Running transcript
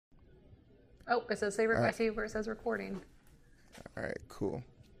Oh, it says save. All I right. see where it says recording. All right, cool.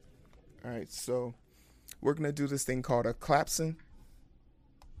 All right, so we're going to do this thing called a clapson.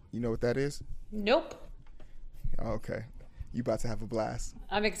 You know what that is? Nope. Okay. You about to have a blast.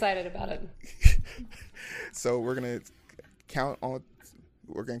 I'm excited about it. So we're going to count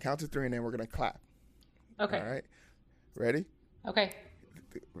to three and then we're going to clap. Okay. All right. Ready? Okay.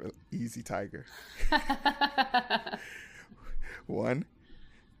 Easy, Tiger. 1,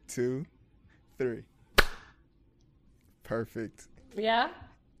 2, 3. Perfect. Yeah.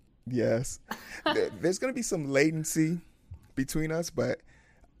 Yes. There's going to be some latency between us, but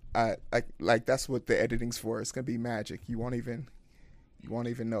I like that's what the editing's for. It's going to be magic. You won't even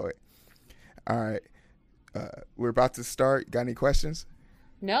know it. All right. We're about to start. Got any questions?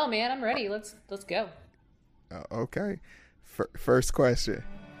 No, man, I'm ready. Let's go. Okay. First question.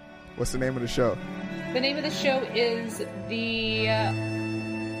 What's the name of the show? The name of the show is the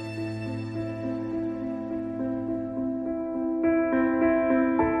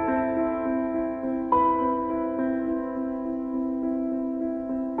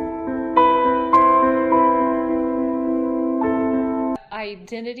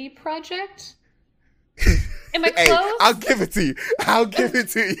Identity Project. Am I close? Hey, I'll give it to you.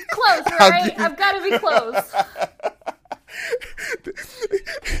 Close, right? I've got to be close.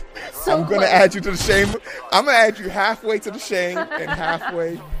 So I'm gonna add you to the shame. I'm gonna add you halfway to the shame and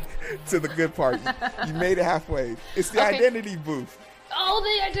halfway to the good part. You made it halfway. It's the Okay. identity booth. Oh,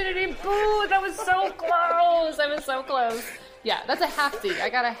 the identity booth. I was so close. I was so close. Yeah, that's a half C. I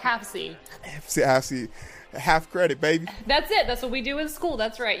got a half C. See, half credit, baby. That's it. That's what we do in school.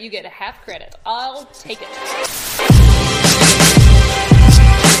 That's right. You get a half credit. I'll take it.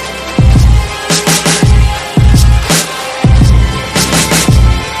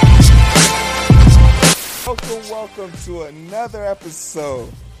 Welcome to another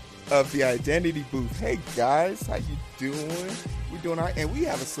episode of the Identity Booth. Hey guys, how you doing? We're doing all right, and we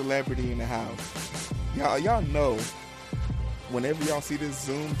have a celebrity in the house. Y'all know, whenever y'all see this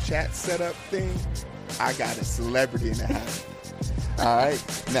Zoom chat setup thing, I got a celebrity in the house. All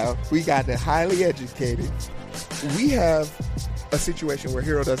right, now we got the highly educated. We have a situation where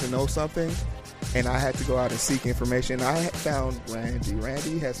Hero doesn't know something, and I had to go out and seek information. I found Randy.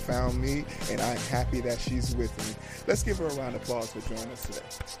 Randy has found me, and I'm happy that she's with me. Let's give her a round of applause for joining us today.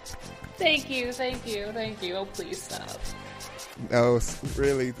 Thank you. Thank you. Thank you. Oh, please stop. No,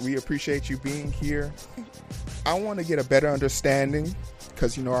 really, we appreciate you being here. I want to get a better understanding,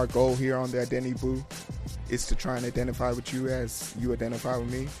 because our goal here on the Identity Booth is to try and identify with you as you identify with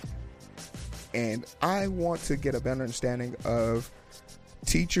me. And I want to get a better understanding of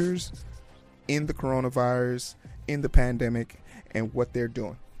teachers in the coronavirus, in the pandemic, and what they're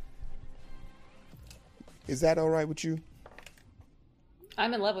doing. Is that all right with you?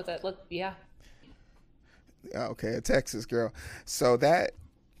 I'm in love with it. Look, yeah. Okay, a Texas girl. So that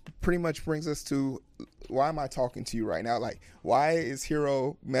pretty much brings us to, why am I talking to you right now? Like, why is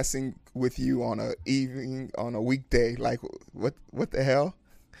Hero messing with you on a weekday? Like, what the hell?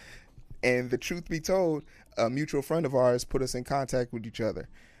 And the truth be told, a mutual friend of ours put us in contact with each other.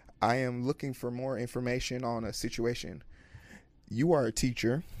 I am looking for more information on a situation. You are a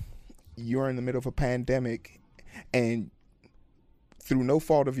teacher. You're in the middle of a pandemic, and through no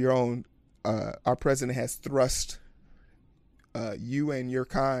fault of your own, our president has thrust you and your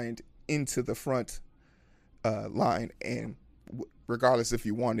kind into the front line, and regardless if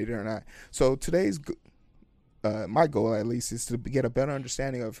you wanted it or not. So today's my goal, at least, is to get a better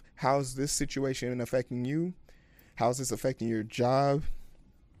understanding of how's this situation affecting you, how's this affecting your job,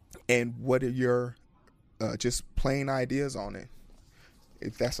 and what are your just plain ideas on it,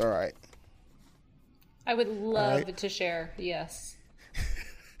 if that's all right. I would love right. to share. Yes.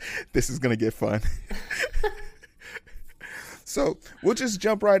 This is going to get fun. So we'll just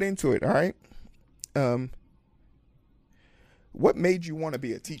jump right into it, all right? What made you want to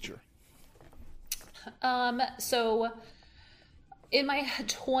be a teacher? So in my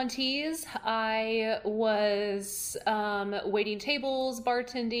 20s, I was waiting tables,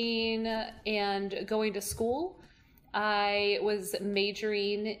 bartending, and going to school. I was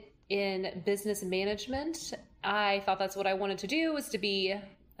majoring in business management. I thought that's what I wanted to do, was to be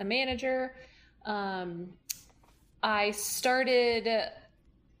a manager. I started,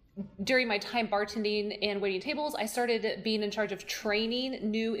 during my time bartending and waiting tables, I started being in charge of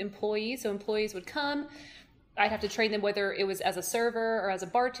training new employees. So employees would come, I'd have to train them, whether it was as a server or as a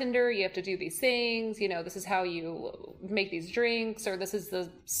bartender. You have to do these things, this is how you make these drinks, or this is the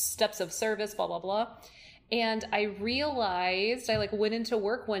steps of service, blah, blah, blah. And I realized, I went into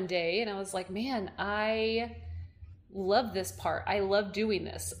work one day and I was like, man, I love this part. I love doing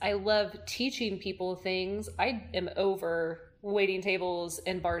this. I love teaching people things. I am over waiting tables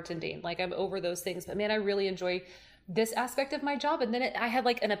and bartending. Like, I'm over those things. But man, I really enjoy this aspect of my job. And then I had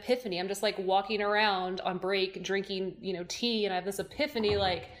like an epiphany. I'm just like walking around on break, drinking, tea. And I have this epiphany,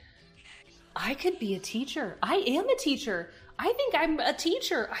 like, I could be a teacher. I am a teacher. I think I'm a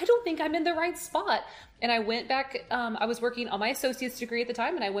teacher. I don't think I'm in the right spot. And I went back, I was working on my associate's degree at the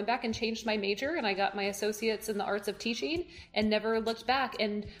time, and I went back and changed my major, and I got my associate's in the arts of teaching and never looked back.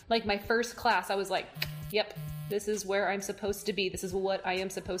 And like my first class, I was like, yep, this is where I'm supposed to be. This is what I am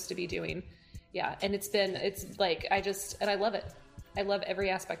supposed to be doing. Yeah. And it's like, and I love it. I love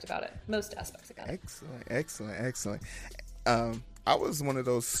every aspect about it. Most aspects about it. Excellent. I was one of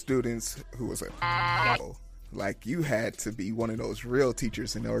those students who was like you had to be one of those real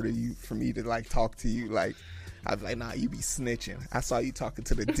teachers in order for me to like talk to you. Like, I was like, nah, you be snitching. I saw you talking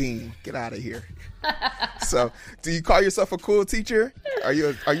to the dean. Get out of here. So, do you call yourself a cool teacher? Are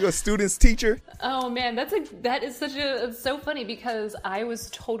you a student's teacher? Oh man, that is it's so funny, because I was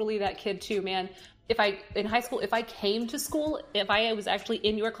totally that kid too, man. In high school, if I came to school, if I was actually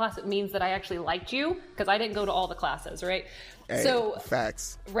in your class, it means that I actually liked you, because I didn't go to all the classes, right? Hey, so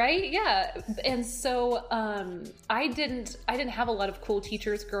facts, right? Yeah. And so I didn't have a lot of cool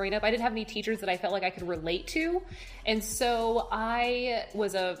teachers growing up. I didn't have any teachers that I felt like I could relate to. And so I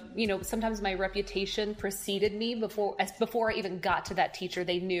was sometimes my reputation preceded me before I even got to that teacher.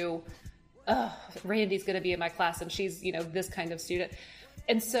 They knew, Randy's going to be in my class, and she's, this kind of student.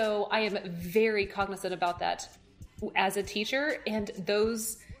 And so I am very cognizant about that as a teacher. And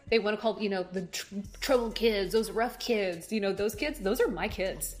they want to call, the troubled kids, those rough kids, those kids, those are my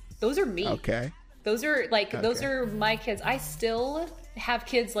kids. Those are me. Okay. Those are my kids. I still have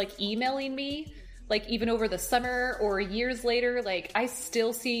kids like emailing me, like even over the summer or years later. Like, I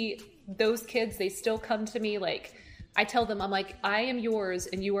still see those kids. They still come to me. Like, I tell them, I'm like, I am yours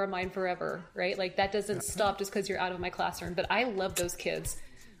and you are mine forever, right? Like, that doesn't stop just because you're out of my classroom. But I love those kids.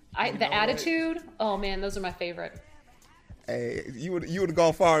 The attitude, oh man, those are my favorite. Hey, you would have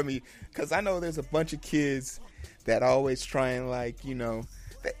gone far with me, because I know there's a bunch of kids that always try and, like, they're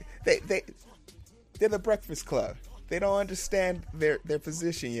the Breakfast Club. They don't understand their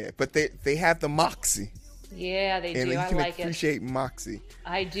position yet, but they have the moxie. Yeah, they do. And I you can like appreciate moxie.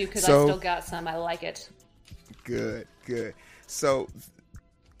 I do, because I still got some. I like it. Good. So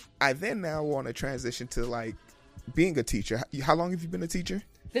I then now want to transition to like being a teacher. How long have you been a teacher?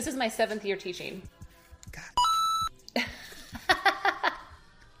 This is my 7th year teaching. God.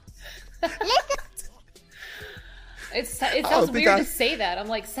 It sounds weird to say that. I'm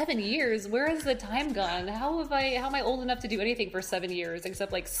like, 7 years? Where has the time gone? How am I old enough to do anything for 7 years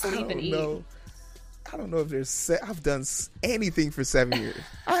except like sleep and eat? I don't know if I've done anything for 7 years.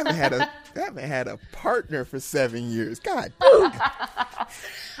 I haven't had a partner for 7 years. God.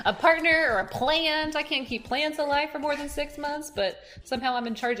 A partner or a plant. I can't keep plants alive for more than 6 months, but somehow I'm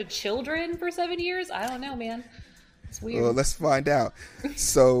in charge of children for 7 years. I don't know, man. It's weird. Well, let's find out.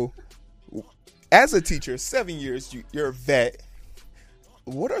 So, as a teacher, 7 years, you're a vet.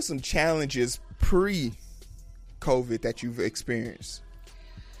 What are some challenges pre-COVID that you've experienced?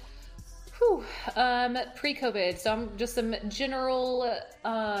 Pre-COVID. So just some general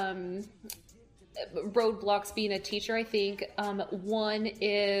roadblocks being a teacher, I think. One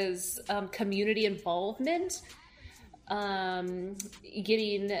is community involvement.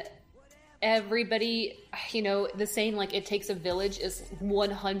 Getting everybody, the saying, like, it takes a village is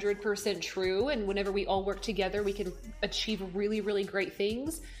 100% true. And whenever we all work together, we can achieve really, really great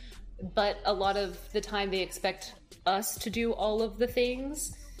things. But a lot of the time they expect us to do all of the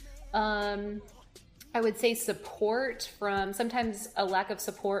things. I would say sometimes a lack of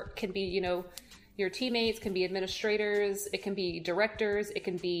support can be, your teammates, can be administrators, it can be directors, it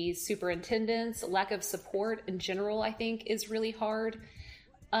can be superintendents. Lack of support in general, I think, is really hard.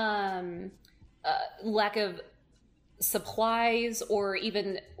 Lack of supplies, or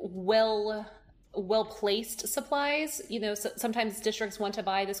even well-placed supplies. Sometimes districts want to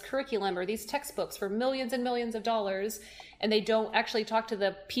buy this curriculum or these textbooks for millions and millions of dollars, and they don't actually talk to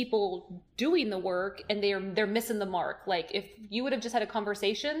the people doing the work, and they're missing the mark. Like, if you would have just had a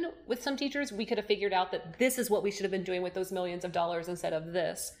conversation with some teachers, we could have figured out that this is what we should have been doing with those millions of dollars instead of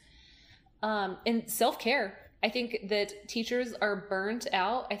this. And self-care. I think that teachers are burnt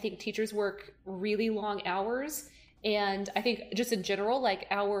out. I think teachers work really long hours. And I think just in general, like,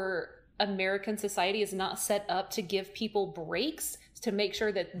 our American society is not set up to give people breaks, to make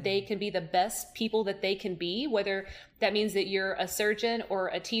sure that they can be the best people that they can be, whether that means that you're a surgeon or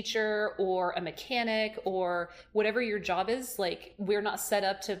a teacher or a mechanic or whatever your job is. Like, we're not set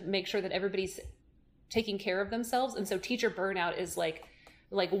up to make sure that everybody's taking care of themselves. And so teacher burnout is like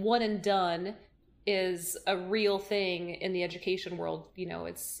one and done is a real thing in the education world. You know,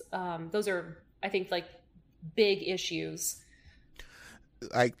 it's those are, I think, like big issues.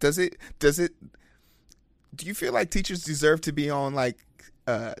 Like, do you feel like teachers deserve to be on like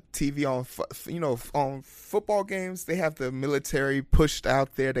TV on football games? They have the military pushed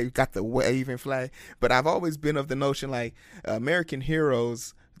out there. They got the waving flag. But I've always been of the notion like American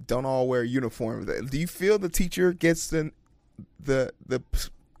heroes don't all wear uniforms. Do you feel the teacher gets the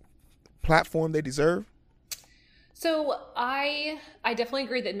platform they deserve? So I definitely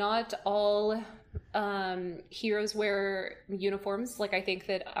agree that not all heroes wear uniforms. Like, I think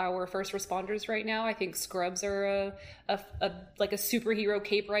that our first responders right now, I think scrubs are like a superhero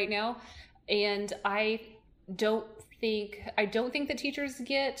cape right now. And I don't think that teachers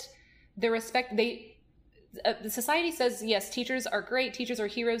get the respect the society says, yes, teachers are great. Teachers are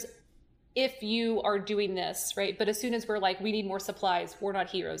heroes if you are doing this, right? But as soon as we're like, we need more supplies, we're not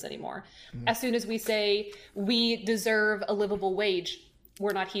heroes anymore. Mm-hmm. As soon as we say we deserve a livable wage,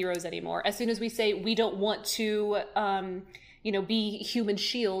 we're not heroes anymore. As soon as we say we don't want to, be human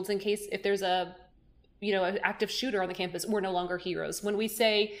shields in case if there's an active shooter on the campus, we're no longer heroes. When we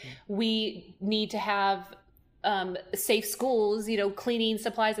say we need to have safe schools, cleaning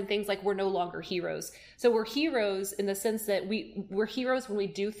supplies and things, like, we're no longer heroes. So we're heroes in the sense that we're heroes when we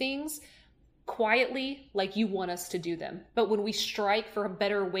do things quietly, like you want us to do them. But when we strike for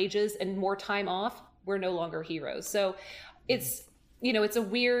better wages and more time off, we're no longer heroes. So it's, it's a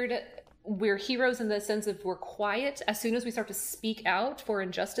we're heroes in the sense of we're quiet. As soon as we start to speak out for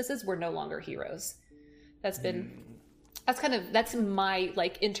injustices, we're no longer heroes. That's my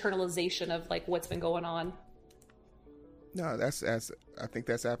like internalization of like what's been going on. No, I think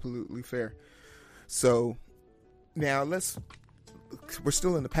that's absolutely fair. So now we're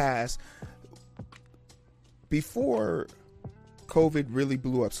still in the past. Before COVID really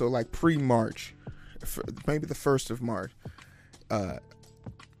blew up, so like pre-March, maybe the 1st of March, on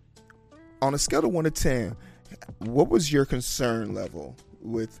a scale of 1 to 10, what was your concern level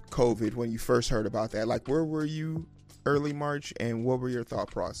with COVID when you first heard about that? Like, where were you early March, and what were your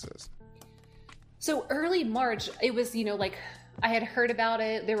thought process? So early March, it was, like I had heard about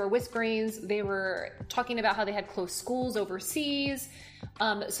it. There were whisperings. They were talking about how they had closed schools overseas.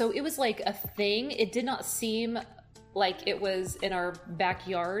 So it was like a thing. It did not seem like it was in our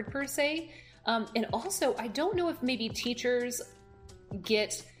backyard per se. And also, I don't know if maybe teachers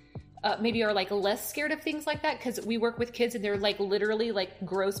maybe are like less scared of things like that, because we work with kids and they're like literally like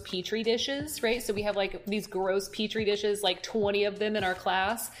gross petri dishes, right? So we have like these gross petri dishes, like 20 of them in our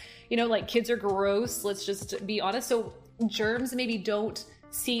class. Like, kids are gross. Let's just be honest. So germs maybe don't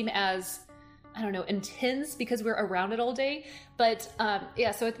seem as, I don't know, intense because we're around it all day. But so at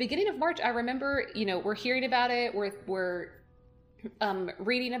the beginning of March, I remember, we're hearing about it. We're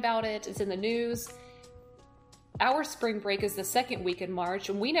reading about it. It's in the news. Our spring break is the second week in March,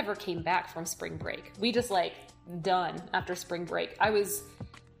 and we never came back from spring break. We just done after spring break.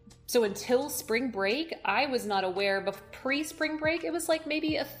 So until spring break, I was not aware, but pre-spring break, it was like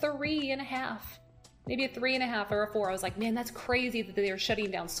maybe a 3.5 or a 4. I was like, man, that's crazy that they're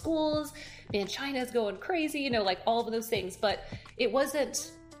shutting down schools. Man, China's going crazy, like all of those things. But it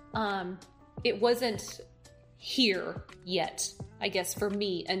wasn't here yet, I guess, for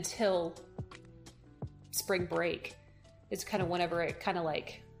me until spring break. It's kind of whenever it kind of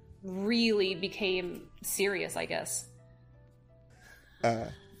like really became serious, I guess.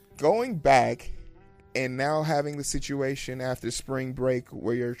 Going back and now having the situation after spring break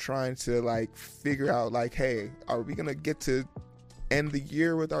where you're trying to like figure out like, hey, are we going to get to end the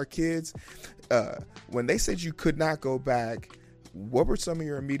year with our kids? When they said you could not go back, what were some of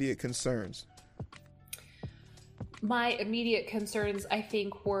your immediate concerns? My immediate concerns, I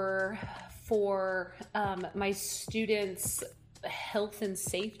think, were for my students' health and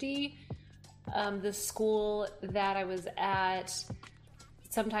safety. The school that I was at,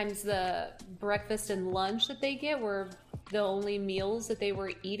 sometimes the breakfast and lunch that they get were the only meals that they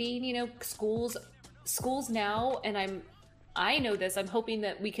were eating. Schools now, and I know this, I'm hoping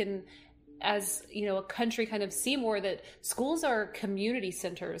that we can, as a country, kind of see more that schools are community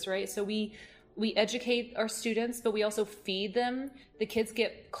centers, right? So we educate our students, but we also feed them. The kids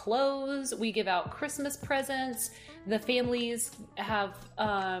get clothes. We give out Christmas presents. The families have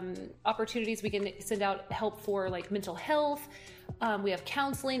opportunities. We can send out help for like mental health. We have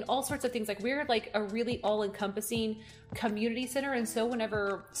counseling, all sorts of things. Like, we're like a really all-encompassing community center. And so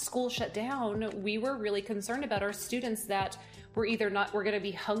whenever school shut down, we were really concerned about our students that were were going to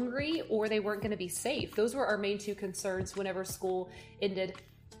be hungry or they weren't going to be safe. Those were our main two concerns whenever school ended.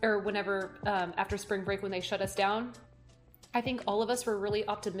 after spring break when they shut us down, I think all of us were really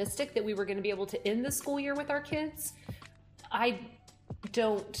optimistic that we were going to be able to end the school year with our kids. I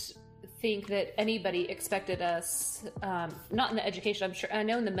don't think that anybody expected us, not in the education, I'm sure, I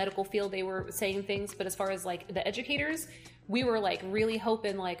know in the medical field they were saying things, but as far as like the educators, we were like really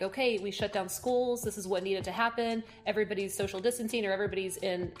hoping like, okay, we shut down schools. This is what needed to happen. Everybody's social distancing or everybody's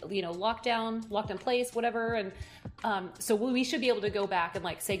in, locked in place, whatever. And so we should be able to go back and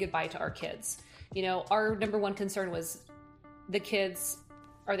like say goodbye to our kids. Our number one concern was the kids.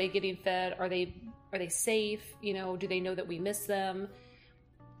 Are they getting fed? Are they safe? Do they know that we miss them?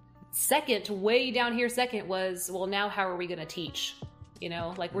 Second, way down here, was, well, now how are we going to teach?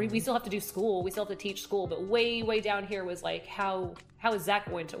 We still have to do school. We still have to teach school. But way, way down here was like, how is that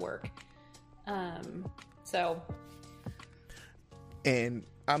going to work? And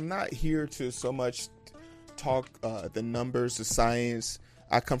I'm not here to so much talk the numbers, the science.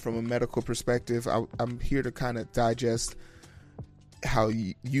 I come from a medical perspective. I'm here to kind of digest how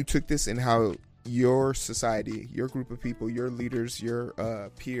you took this and how your society, your group of people, your leaders, your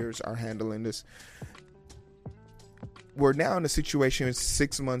peers are handling this. We're now in a situation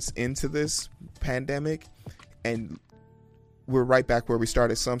 6 months into this pandemic, and we're right back where we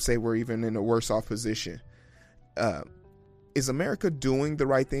started. Some say we're even in a worse off position. Is America doing the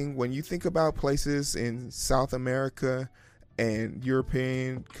right thing? When you think about places in South America and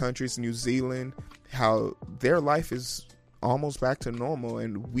European countries, New Zealand, how their life is almost back to normal,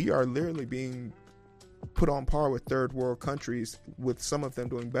 and we are literally being put on par with third world countries, with some of them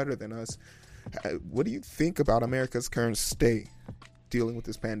doing better than us. What do you think about America's current state dealing with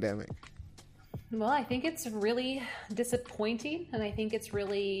this pandemic? Well, I think it's really disappointing, and I think it's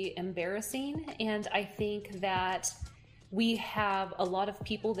really embarrassing, and I think that we have a lot of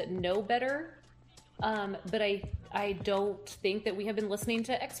people that know better, but I don't think that we have been listening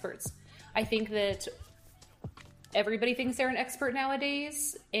to experts. I think that everybody thinks they're an expert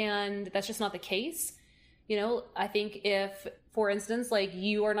nowadays, and that's just not the case. I think if, for instance, like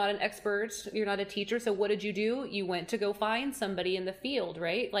you are not an expert, you're not a teacher, so what did you do? You went to go find somebody in the field,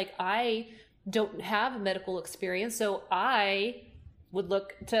 right? Like I don't have medical experience, so I would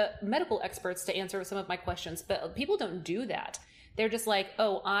look to medical experts to answer some of my questions, but people don't do that. They're just like,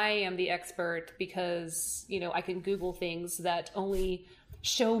 oh, I am the expert because, I can Google things that only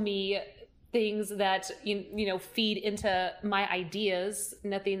show me things that feed into my ideas.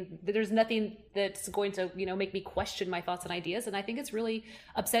 There's nothing that's going to make me question my thoughts and ideas, and I think it's really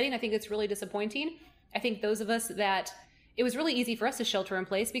upsetting. I think it's really disappointing. I think those of us that it was really easy for us to shelter in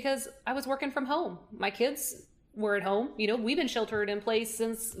place because I was working from home. My kids were at home. We've been sheltered in place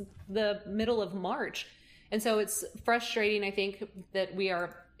since the middle of March, and so it's frustrating. I think that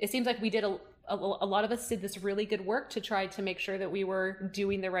it seems like we did a lot of us did this really good work to try to make sure that we were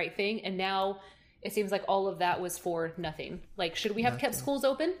doing the right thing. And now it seems like all of that was for nothing. Like, should we have kept schools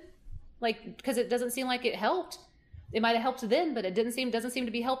open? Like, because it doesn't seem like it helped. It might have helped then, but it doesn't seem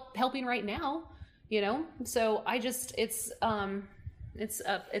to be helping right now, So it's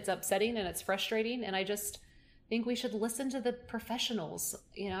upsetting and it's frustrating. And I just think we should listen to the professionals.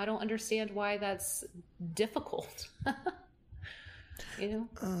 I don't understand why that's difficult.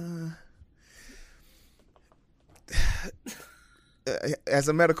 As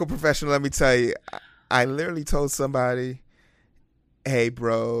a medical professional, let me tell you, I literally told somebody, hey,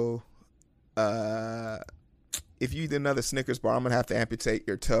 bro, if you eat another Snickers bar, I'm going to have to amputate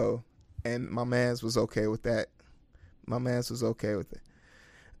your toe. And my mans was okay with that.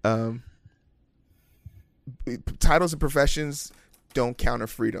 Titles and professions don't counter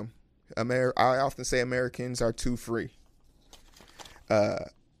freedom. I often say Americans are too free.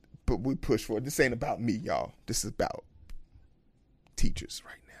 But we push for it. This ain't about me, y'all. This is about teachers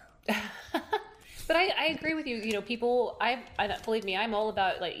right now. But I agree with you. People, I believe me, I'm all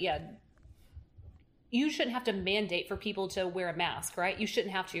about you shouldn't have to mandate for people to wear a mask, right? You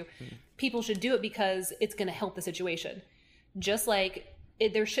shouldn't have to. People should do it because it's going to help the situation. Just like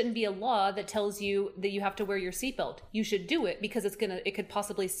there shouldn't be a law that tells you that you have to wear your seatbelt. You should do it because it could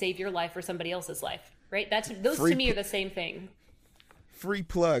possibly save your life or somebody else's life, right? Those to me are the same thing. Free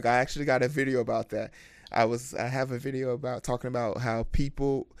plug. I actually got a video about that. I have a video talking about how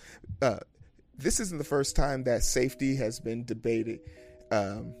people, this isn't the first time that safety has been debated.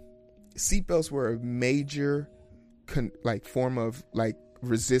 Seatbelts were a major form of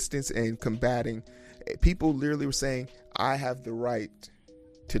resistance and combating. People literally were saying, I have the right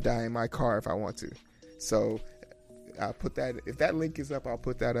to die in my car if I want to. So I'll put that, if that link is up, I'll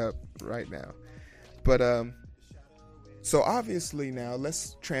put that up right now. But so obviously now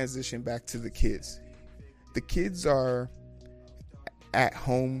let's transition back to the kids. The kids are at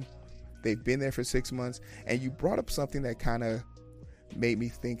home. They've been there for 6 months. And you brought up something that kind of made me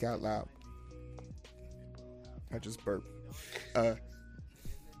think out loud. I just burped.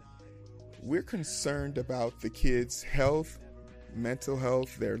 We're concerned about the kids' health, mental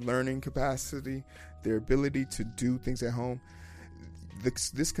health, their learning capacity, their ability to do things at home.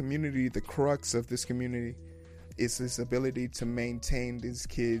 This community, the crux of this community, is this ability to maintain these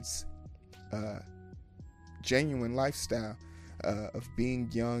kids' genuine lifestyle of being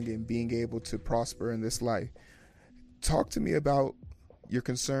young and being able to prosper in this life. Talk to me about your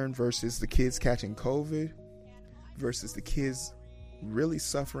concern versus the kids catching COVID versus the kids really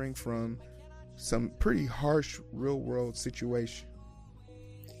suffering from some pretty harsh real world situation.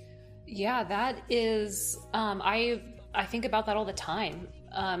 Yeah, that is, I think about that all the time.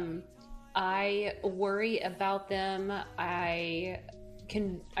 I worry about them. I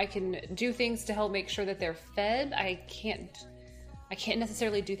can do things to help make sure that they're fed. I can't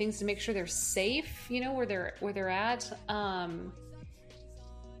necessarily do things to make sure they're safe, where they're at.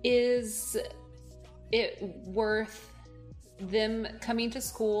 Is it worth them coming to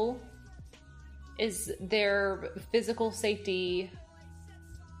school? Is their physical safety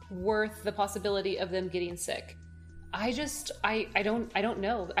worth the possibility of them getting sick? I don't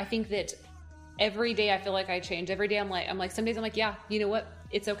know. I think that every day I feel like I change. Every day I'm like, some days I'm like, yeah, you know what?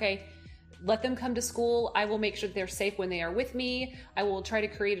 It's okay. Let them come to school. I will make sure that they're safe when they are with me. I will try to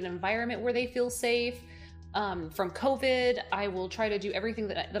create an environment where they feel safe. From COVID, I will try to do everything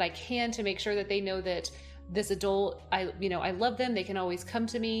that I can to make sure that they know that this adult, I love them. They can always come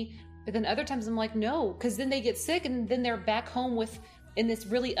to me. But then other times I'm like, no, because then they get sick and then they're back home in this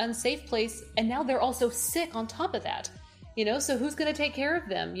really unsafe place. And now they're also sick on top of that, so who's going to take care of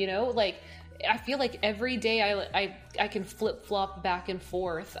them? I feel like every day I can flip flop back and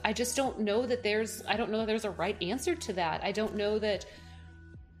forth. I just don't know that there's a right answer to that. I don't know that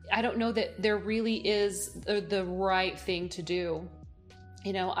there really is the right thing to do.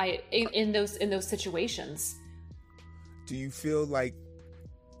 In those situations. Do you feel like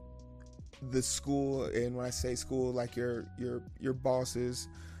the school, and when I say school, like your bosses,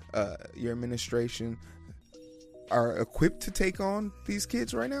 your administration, are equipped to take on these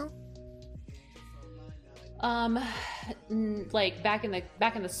kids right now? Like back in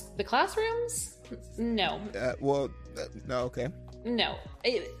the classrooms? No. No. Okay. No.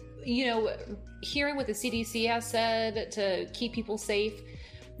 Hearing what the CDC has said to keep people safe,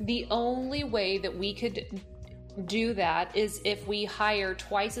 the only way that we could do that is if we hire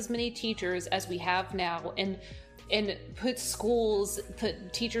twice as many teachers as we have now and put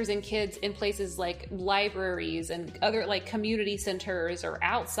teachers and kids in places like libraries and other like community centers or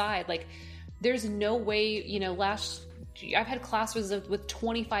outside. Like there's no way, I've had classrooms with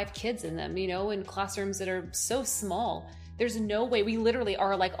 25 kids in them, in classrooms that are so small. There's no way. We literally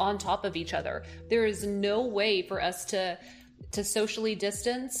are like on top of each other. There is no way for us to socially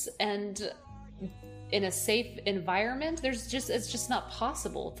distance and in a safe environment. It's just not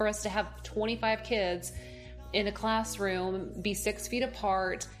possible for us to have 25 kids in a classroom, be 6 feet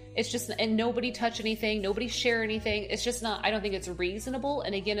apart. It's just, and nobody touch anything, nobody share anything. It's just not, I don't think it's reasonable.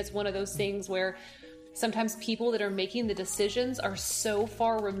 And again, it's one of those things where sometimes people that are making the decisions are so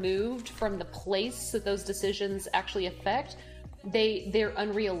far removed from the place that those decisions actually affect, they're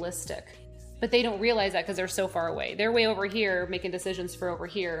unrealistic. But they don't realize that because they're so far away. They're way over here making decisions for over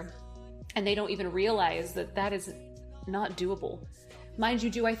here, and they don't even realize that is not doable. Mind you,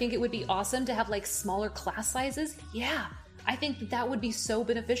 do I think it would be awesome to have like smaller class sizes? Yeah, I think that would be so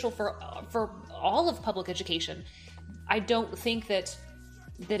beneficial for all of public education. I don't think that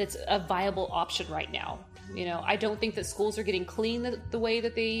it's a viable option right now. I don't think that schools are getting clean the way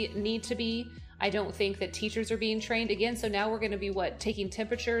that they need to be. I don't think that teachers are being trained again. So now we're going to be taking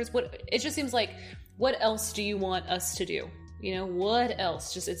temperatures. It just seems like, what else do you want us to do? What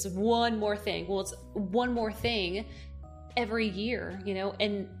else? It's one more thing. Well, it's one more thing every year,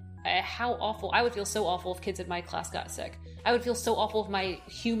 and how awful. I would feel so awful if kids in my class got sick. I would feel so awful if my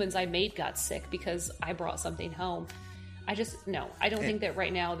humans I made got sick because I brought something home. I don't think that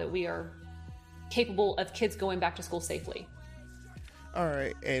right now that we are capable of kids going back to school safely. All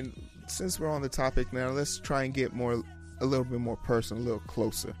right. And since we're on the topic now, let's try and get a little bit more personal, a little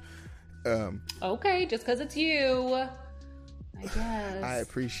closer. Okay. Just because it's you, I guess. I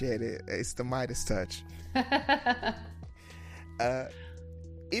appreciate it. It's the Midas touch.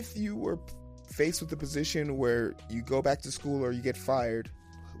 If you were faced with the position where you go back to school or you get fired,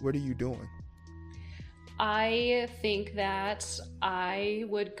 what are you doing? I think that I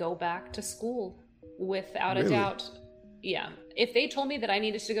would go back to school without a doubt. Yeah. If they told me that I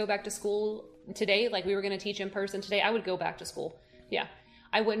needed to go back to school today, like we were going to teach in person today, I would go back to school. Yeah.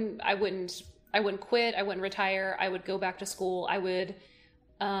 I wouldn't quit. I wouldn't retire. I would go back to school. I would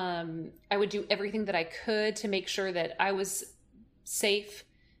do everything that I could to make sure that I was safe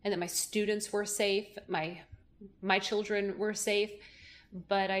and that my students were safe. My children were safe.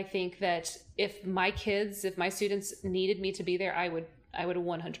 But I think that if my students needed me to be there, I would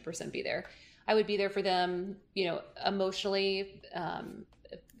 100% be there. I would be there for them, emotionally,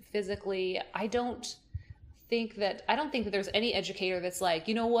 physically. I don't think that there's any educator that's like,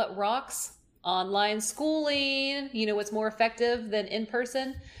 you know what rocks? Online schooling. You know what's more effective than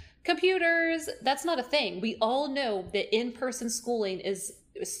in-person? Computers. That's not a thing. We all know that in-person schooling is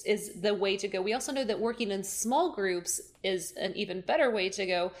the way to go. We also know that working in small groups is an even better way to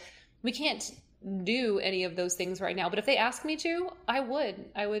go. We can't do any of those things right now, but if they ask me to, I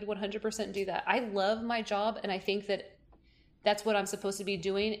would 100% do that. I love my job, and I think that that's what I'm supposed to be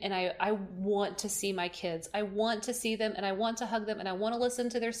doing. And I want to see my kids. I want to see them, and I want to hug them, and I want to listen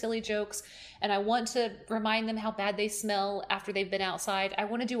to their silly jokes, and I want to remind them how bad they smell after they've been outside. I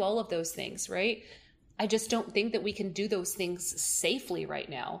want to do all of those things, right? I just don't think that we can do those things safely right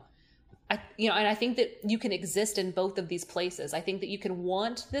now. And I think that you can exist in both of these places. I think that you can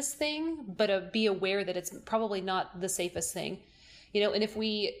want this thing, but be aware that it's probably not the safest thing. And if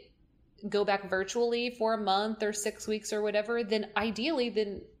we go back virtually for a month or 6 weeks or whatever, then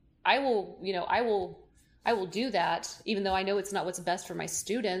ideally, I will do that, even though I know it's not what's best for my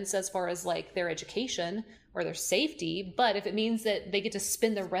students as far as like their education or their safety. But if it means that they get to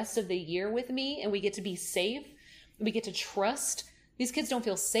spend the rest of the year with me and we get to be safe, we get to trust. These kids don't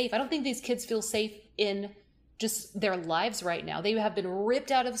feel safe. I don't think these kids feel safe in just their lives right now. They have been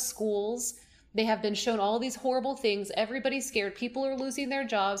ripped out of schools. They have been shown all these horrible things. Everybody's scared. People are losing their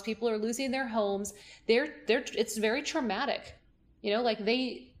jobs. People are losing their homes. It's very traumatic. Like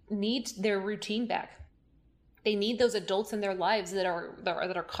they need their routine back. They need those adults in their lives that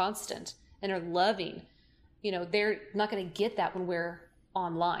are constant and are loving. They're not going to get that when we're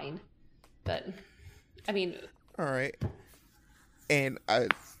online. But I mean, all right. And I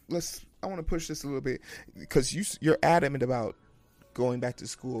want to push this a little bit because you're adamant about going back to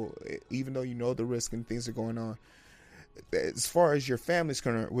school, even though you know the risk and things are going on. As far as your family's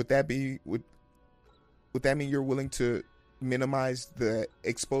concerned, would that mean you're willing to minimize the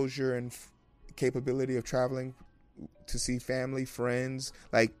exposure and capability of traveling to see family, friends?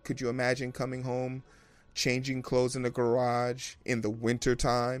 Like, could you imagine coming home, changing clothes in the garage in the winter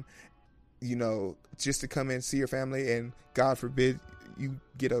time, just to come in and see your family, and God forbid you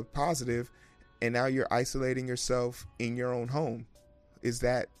get a positive and now you're isolating yourself in your own home? Is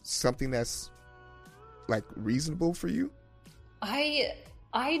that something that's like reasonable for you? I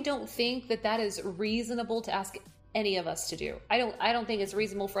don't think that is reasonable to ask any of us to do. I don't think it's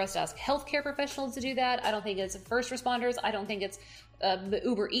reasonable for us to ask healthcare professionals to do that. I don't think it's first responders. I don't think it's the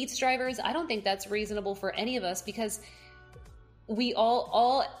Uber Eats drivers. I don't think that's reasonable for any of us, because we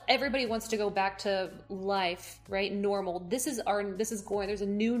everybody wants to go back to life, right? Normal. there's a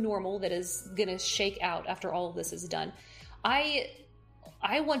new normal that is going to shake out after all of this is done.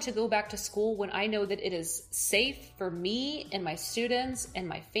 I want to go back to school when I know that it is safe for me and my students and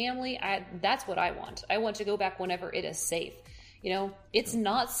my family. That's what I want. I want to go back whenever it is safe. It's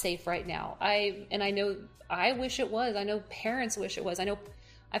not safe right now. I know I wish it was. I know parents wish it was. I know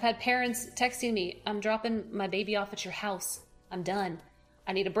I've had parents texting me, I'm dropping my baby off at your house. I'm done.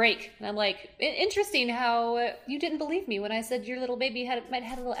 I need a break. And I'm like, interesting how you didn't believe me when I said your little baby might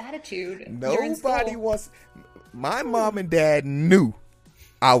have a little attitude. Nobody wants. My mom and dad knew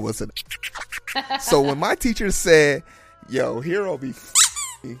I was so when my teacher said, "Yo, Hero be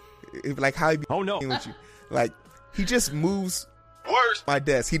like how he be with you," like he just moves my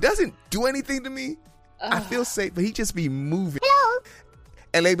desk. He doesn't do anything to me. I feel safe, but he just be moving. Hello.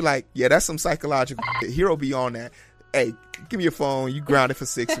 And they be like, "Yeah, that's some psychological." Hero be on that. Hey, give me your phone. You grounded for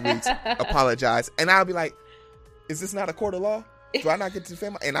 6 weeks. Apologize. And I'll be like, is this not a court of law? Do I not get to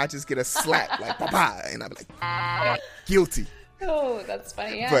defend my? And I just get a slap, like, papa. And I'll be like, guilty. Oh, that's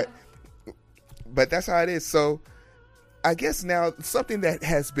funny. Yeah. But that's how it is. So I guess now something that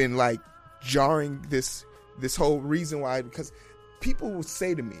has been like jarring this whole reason why, because people will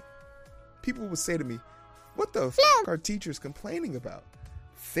say to me, what the f*** are teachers complaining about?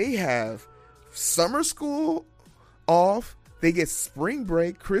 They have summer school off, they get spring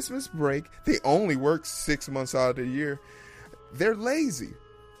break, Christmas break, they only work 6 months out of the year. They're lazy.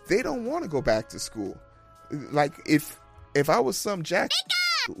 They don't want to go back to school. Like if I was some jack,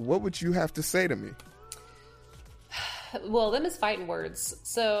 what would you have to say to me? Well, them is fighting words.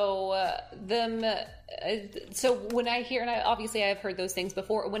 So so when I hear, and obviously I've heard those things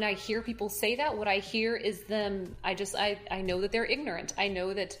before, when I hear people say that, what I hear is them, I know that they're ignorant. I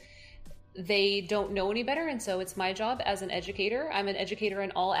know that they don't know any better. And so it's my job as an educator. I'm an educator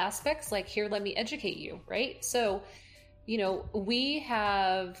in all aspects. Like, here, let me educate you, right? So, we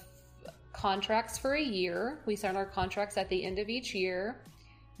have contracts for a year. We sign our contracts at the end of each year.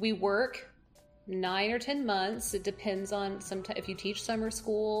 We work 9 or 10 months. It depends on if you teach summer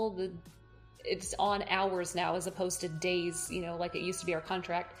school, it's on hours now as opposed to days, like it used to be our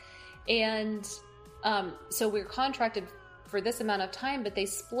contract. And so we're contracted for this amount of time, but they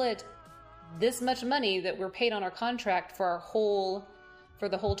split this much money that we're paid on our contract for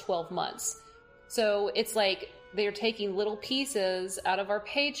the whole 12 months. So it's like they're taking little pieces out of our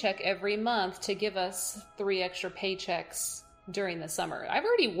paycheck every month to give us 3 extra paychecks during the summer. I've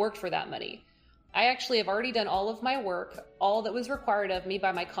already worked for that money. I actually have already done all of my work, all that was required of me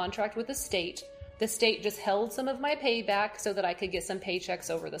by my contract with the state. The state just held some of my pay back so that I could get some paychecks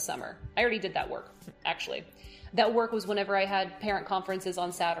over the summer. I already did that work, actually. That work was whenever I had parent conferences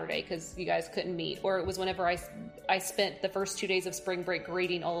on Saturday because you guys couldn't meet. Or it was whenever I spent the first 2 days of spring break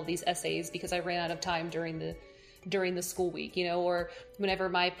grading all of these essays because I ran out of time during the school week, or whenever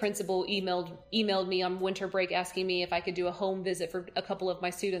my principal emailed me on winter break asking me if I could do a home visit for a couple of my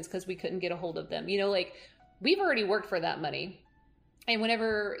students because we couldn't get a hold of them. Like, we've already worked for that money. And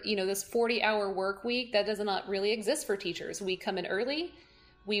whenever, this 40-hour work week, that does not really exist for teachers. We come in early.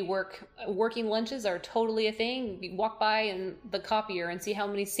 Working lunches are totally a thing. We walk by in the copier and see how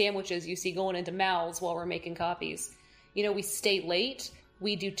many sandwiches you see going into mouths while we're making copies. We stay late.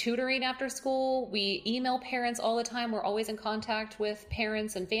 We do tutoring after school. We email parents all the time. We're always in contact with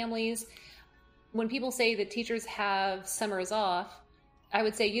parents and families. When people say that teachers have summers off, I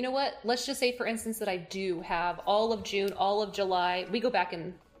would say, you know what? Let's just say, for instance, that I do have all of June, all of July. We go back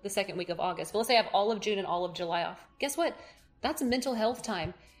in the second week of August. But let's say I have all of June and all of July off. Guess what? That's mental health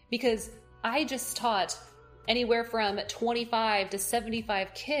time because I just taught anywhere from 25 to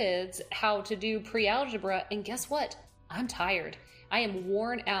 75 kids how to do pre-algebra. And guess what? I'm tired. I am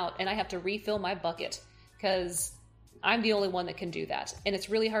worn out and I have to refill my bucket because I'm the only one that can do that. And it's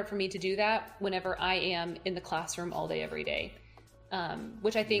really hard for me to do that whenever I am in the classroom all day, every day,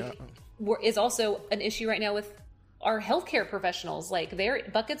 which I think is also an issue right now with our healthcare professionals. Like, their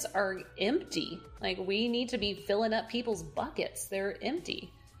buckets are empty. Like, we need to be filling up people's buckets. They're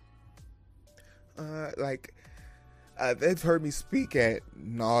empty. They've heard me speak at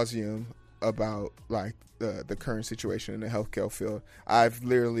nauseum about the current situation in the healthcare field. I've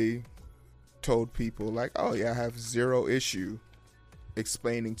literally told people oh yeah, I have zero issue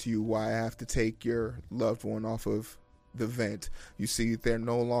explaining to you why I have to take your loved one off of the vent. You see, they're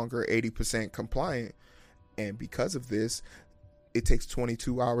no longer 80% compliant. And because of this, it takes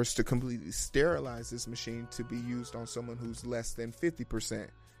 22 hours to completely sterilize this machine to be used on someone who's less than 50%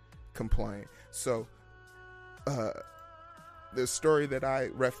 compliant. So the story that I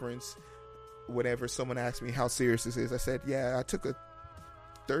reference whenever someone asks me how serious this is, I said, yeah, I took a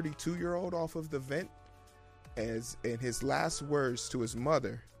 32-year-old off of the vent, and his last words to his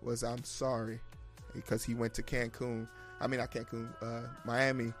mother was, "I'm sorry," because he went to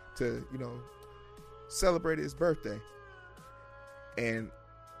Miami to, celebrate his birthday. And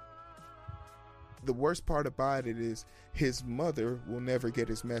the worst part about it is his mother will never get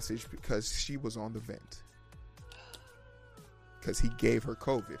his message because she was on the vent because he gave her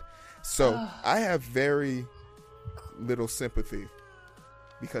COVID. So I have very little sympathy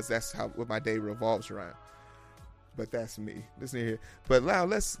because that's what my day revolves around. But that's me. Listen here. But now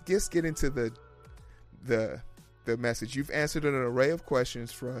let's just get into the message. You've answered an array of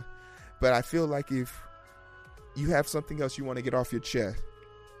questions, but I feel like if you have something else you want to get off your chest,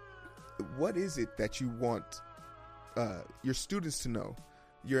 what is it that you want your students to know,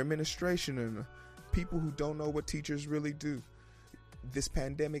 your administration, and people who don't know what teachers really do? This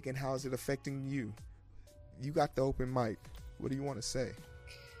pandemic and how is it affecting you? You got the open mic. What do you want to say?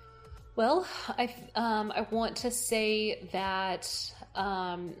 Well, I want to say that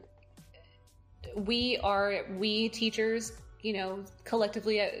we teachers,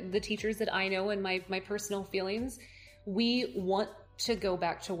 collectively, the teachers that I know and my personal feelings, we want to go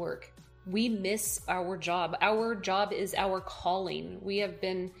back to work. We miss our job. Our job is our calling. We have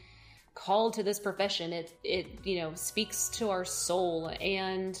been called to this profession. It speaks to our soul,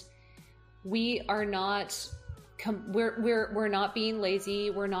 and we are not we're not being lazy.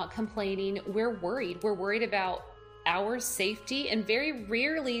 We're not complaining. We're worried. We're worried about our safety, and very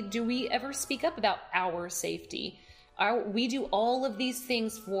rarely do we ever speak up about our safety. We do all of these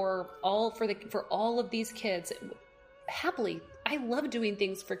things for all of these kids. happily. I love doing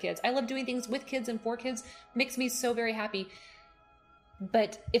things for kids. I love doing things with kids and for kids. Makes me so very happy.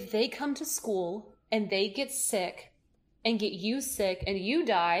 But if they come to school and they get sick and get you sick and you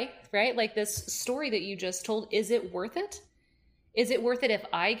die, right? Like this story that you just told, is it worth it? Is it worth it if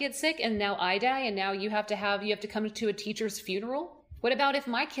I get sick and now I die and now you have to come to a teacher's funeral? What about if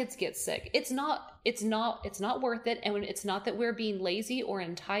my kids get sick? It's not worth it. And when it's not that we're being lazy or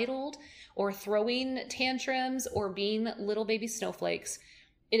entitled or throwing tantrums or being little baby snowflakes.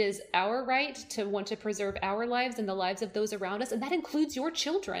 It is our right to want to preserve our lives and the lives of those around us. And that includes your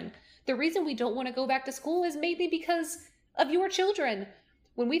children. The reason we don't want to go back to school is maybe because of your children.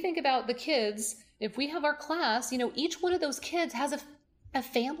 When we think about the kids, if we have our class, each one of those kids has a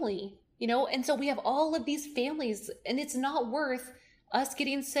family, and so we have all of these families, and it's not worth us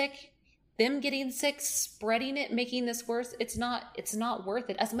getting sick, them getting sick, spreading it, making this worse. It's not worth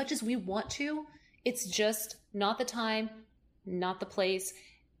it. As much as we want to, it's just not the time, not the place.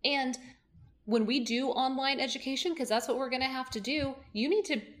 And when we do online education, because that's what we're going to have to do, you need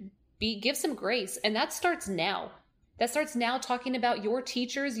to give some grace. And that starts now. That starts now, talking about your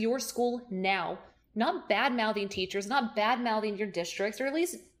teachers, your school now. Not bad-mouthing teachers, not bad-mouthing your districts, or at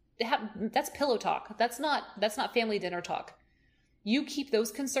least that's pillow talk. That's not family dinner talk. You keep those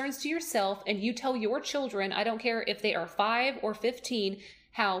concerns to yourself and you tell your children, I don't care if they are 5 or 15,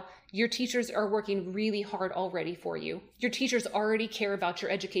 how your teachers are working really hard already for you. Your teachers already care about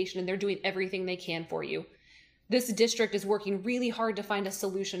your education and they're doing everything they can for you. This district is working really hard to find a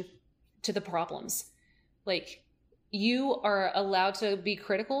solution to the problems. Like, you are allowed to be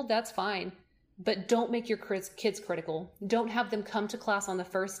critical, that's fine. But don't make your kids critical. Don't have them come to class on the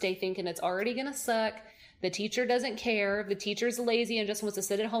first day thinking it's already going to suck. The teacher doesn't care. The teacher's lazy and just wants to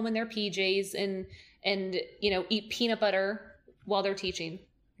sit at home in their PJs and eat peanut butter while they're teaching.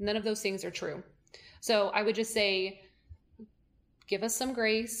 None of those things are true. So I would just say, give us some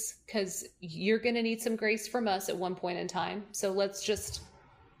grace, because you're going to need some grace from us at one point in time. So let's just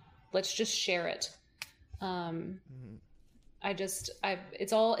share it.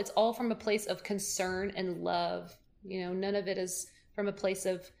 It's all from a place of concern and love. None of it is from a place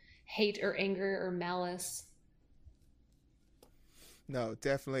of hate or anger or malice. No,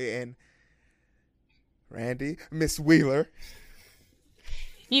 definitely. And Randy, Miss Wheeler.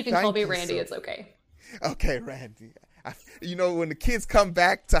 You can call me Randy. It's okay. Okay, Randy. When the kids come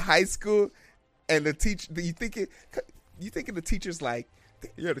back to high school and the teacher, you thinking the teacher's like,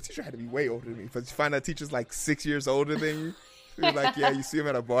 the teacher had to be way older than me, but you find out the teacher's like 6 years older than you. You're like, yeah, you see him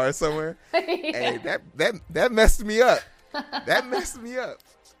at a bar somewhere. Yeah. Hey, that messed me up. That messed me up.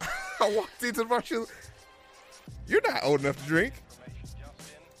 I walked into the bar. You're not old enough to drink.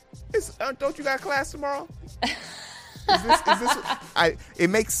 Don't you got class tomorrow? It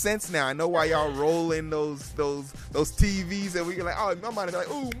makes sense now. I know why y'all roll in those TVs and we get like, oh, my mind is like,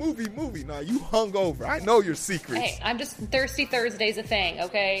 ooh, movie. No, you hungover. I know your secrets. Hey, I'm just Thirsty Thursday's a thing,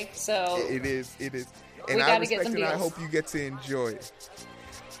 okay? So it is. And I respect it, and I hope you get to enjoy it.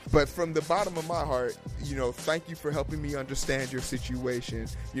 But from the bottom of my heart, thank you for helping me understand your situation.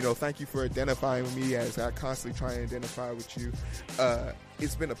 Thank you for identifying with me as I constantly try and identify with you.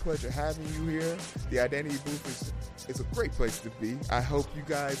 It's been a pleasure having you here. The Identity Booth is a great place to be. I hope you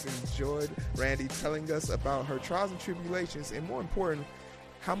guys enjoyed Randy telling us about her trials and tribulations, and more important,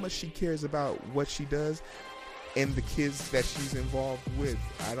 how much she cares about what she does and the kids that she's involved with.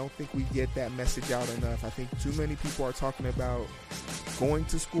 I don't think we get that message out enough. I think too many people are talking about going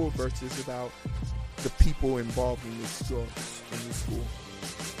to school versus about the people involved in the school.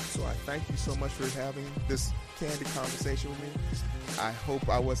 So I thank you so much for having this candid conversation with me. I hope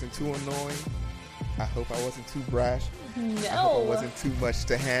I wasn't too annoying. I hope I wasn't too brash. No. I hope I wasn't too much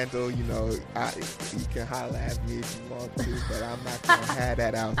to handle. You can holler at me if you want to, but I'm not going to have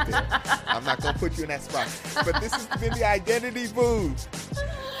that out there. I'm not going to put you in that spot. But this has been the Identity Booth.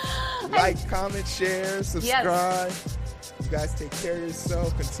 Like, comment, share, subscribe. Yes. You guys take care of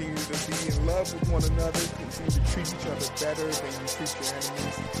yourself. Continue to be in love with one another. Continue to treat each other better than you treat your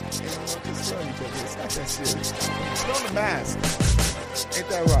enemies. And just love each other. It's not that serious. Put on the mask. Ain't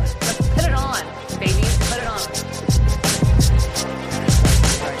that right? Let's put it on, baby. Put it on.